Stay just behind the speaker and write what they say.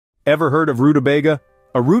Ever heard of rutabaga?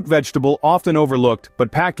 A root vegetable often overlooked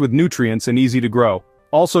but packed with nutrients and easy to grow.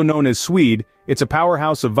 Also known as Swede, it's a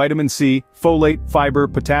powerhouse of vitamin C, folate, fiber,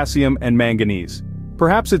 potassium, and manganese.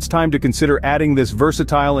 Perhaps it's time to consider adding this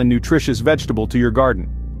versatile and nutritious vegetable to your garden.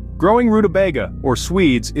 Growing rutabaga, or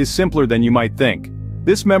Swedes, is simpler than you might think.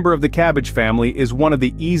 This member of the cabbage family is one of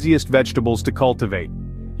the easiest vegetables to cultivate.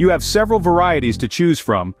 You have several varieties to choose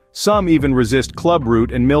from, some even resist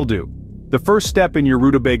clubroot and mildew. The first step in your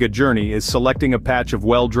rutabaga journey is selecting a patch of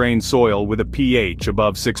well-drained soil with a pH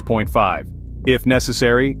above 6.5. If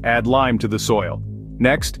necessary, add lime to the soil.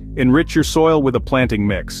 Next, enrich your soil with a planting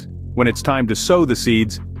mix. When it's time to sow the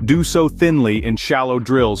seeds, do so thinly in shallow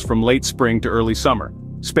drills from late spring to early summer.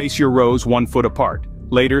 Space your rows 1 foot apart.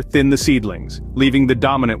 Later, thin the seedlings, leaving the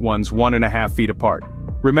dominant ones 1.5 feet apart.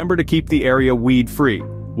 Remember to keep the area weed-free.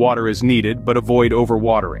 Water is needed, but avoid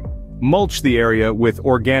overwatering. Mulch the area with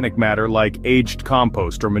organic matter like aged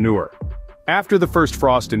compost or manure. After the first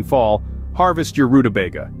frost in fall, harvest your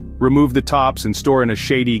rutabaga. Remove the tops and store in a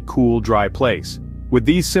shady, cool, dry place. With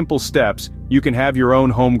these simple steps, you can have your own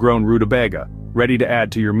homegrown rutabaga, ready to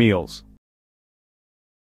add to your meals.